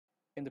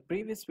In the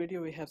previous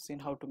video, we have seen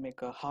how to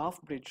make a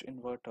half bridge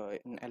inverter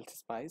in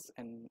LTSpice,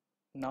 and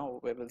now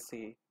we will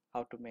see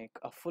how to make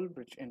a full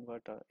bridge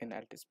inverter in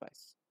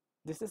LTSpice.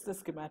 This is the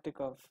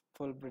schematic of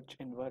full bridge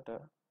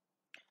inverter.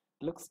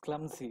 Looks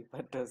clumsy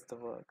but does the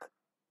work.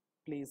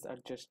 Please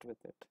adjust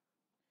with it.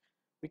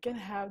 We can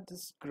have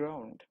this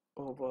ground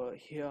over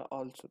here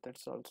also.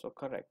 That's also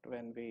correct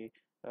when we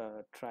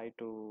try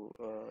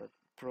to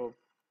probe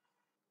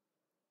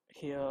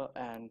here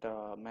and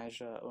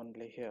measure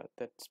only here.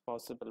 That's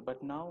possible,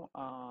 but now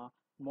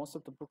most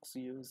of the books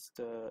use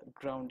the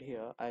ground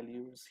here. I'll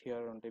use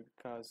here only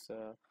because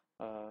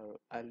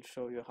I'll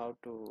show you how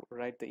to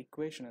write the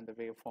equation in the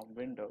waveform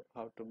window,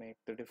 how to make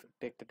the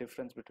take the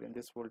difference between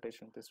this voltage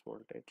and this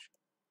voltage.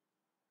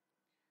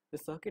 The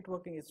circuit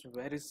working is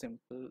very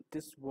simple.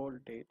 This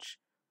voltage,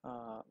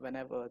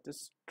 whenever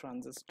this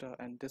transistor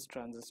and this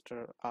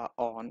transistor are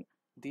on,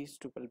 these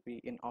two will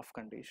be in off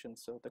condition,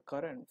 so the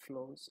current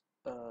flows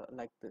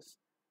like this.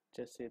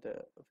 Just see the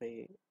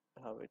way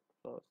how it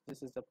flows.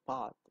 This is the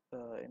path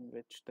in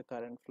which the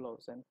current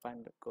flows, and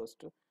finally goes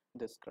to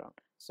this ground.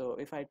 So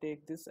if I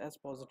take this as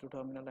positive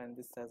terminal and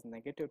this as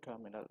negative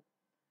terminal,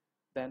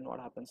 then what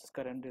happens is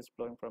current is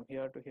flowing from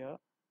here to here,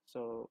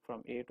 so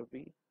from A to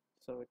B,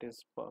 so it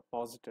is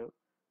positive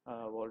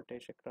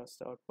voltage across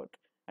the output.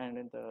 And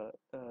in the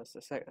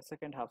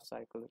second half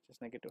cycle, which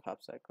is negative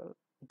half cycle,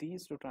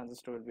 these two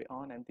transistors will be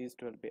on and these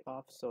two will be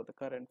off, so the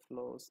current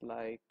flows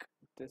like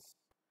this.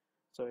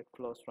 So it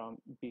flows from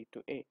B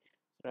to A,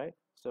 right?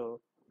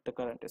 So the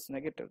current is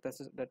negative.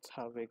 That's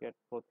how we get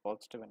both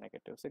positive and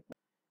negative signal.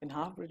 In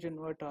half bridge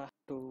inverter,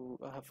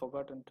 I have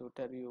forgotten to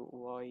tell you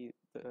why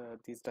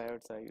these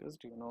diodes are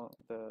used. You know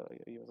the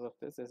use of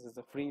this. This is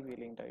a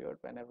freewheeling diode.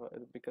 Whenever,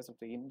 because of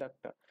the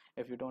inductor,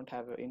 if you don't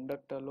have an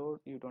inductor load,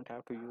 you don't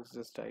have to use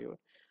this diode.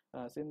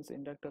 Since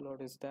inductor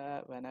load is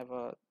there,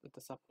 whenever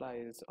the supply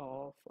is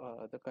off,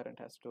 the current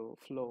has to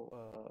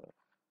flow.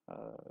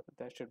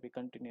 There should be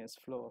continuous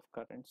flow of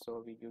current,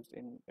 so we use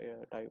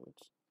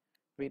diodes.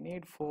 We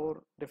need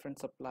 4 different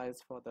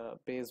supplies for the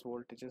base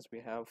voltages.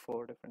 We have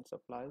 4 different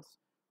supplies,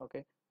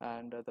 okay,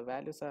 and the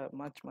values are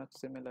much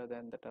similar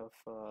than that of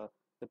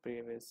the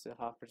previous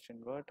half bridge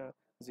inverter.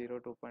 0,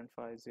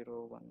 2.5,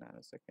 0, 1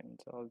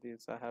 nanoseconds. All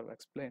these I have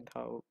explained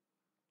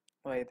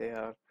why they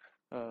are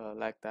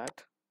like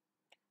that.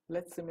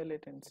 Let's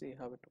simulate and see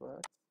how it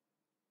works.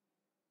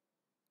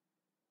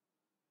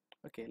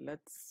 Okay,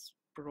 let's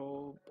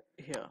probe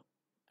here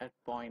at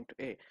point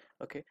A.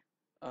 Okay,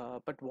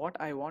 but what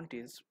I want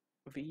is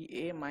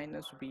VA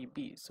minus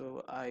VB.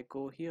 So I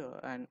go here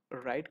and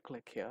right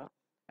click here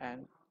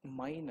and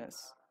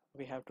minus,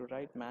 we have to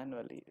write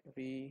manually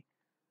VB,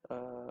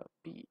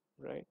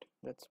 right?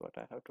 That's what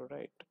I have to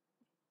write.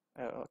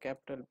 A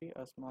capital B,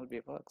 a small b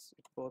works.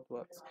 It both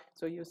works.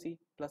 So you see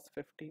plus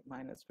 50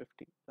 minus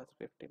 50 plus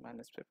 50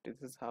 minus 50.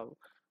 This is how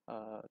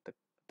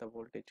the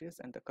voltage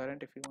is, and the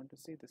current, if you want to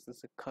see, this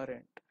is a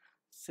current.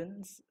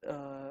 Since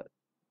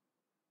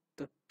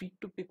the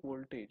peak-to-peak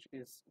voltage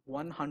is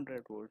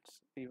 100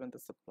 volts, even the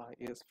supply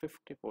is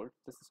 50 volts,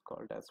 this is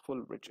called as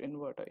full bridge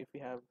inverter.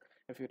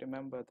 If you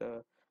remember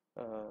the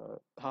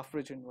half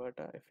bridge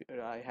inverter,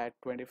 I had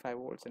 25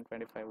 volts and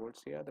 25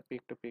 volts here, the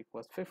peak to peak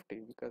was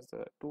 50 because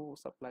the 2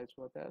 supplies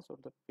were there, so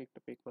the peak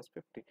to peak was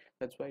 50.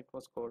 That's why it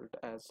was called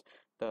as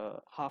the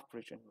half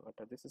bridge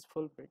inverter. This is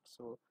full bridge,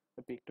 so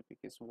the peak to peak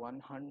is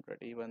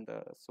 100, even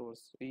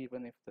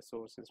if the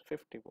source is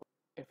 50 volts.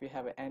 If you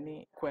have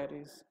any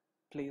queries,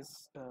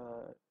 please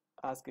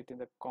ask it in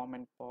the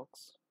comment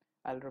box.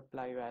 I'll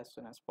reply you as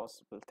soon as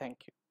possible.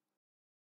 Thank you.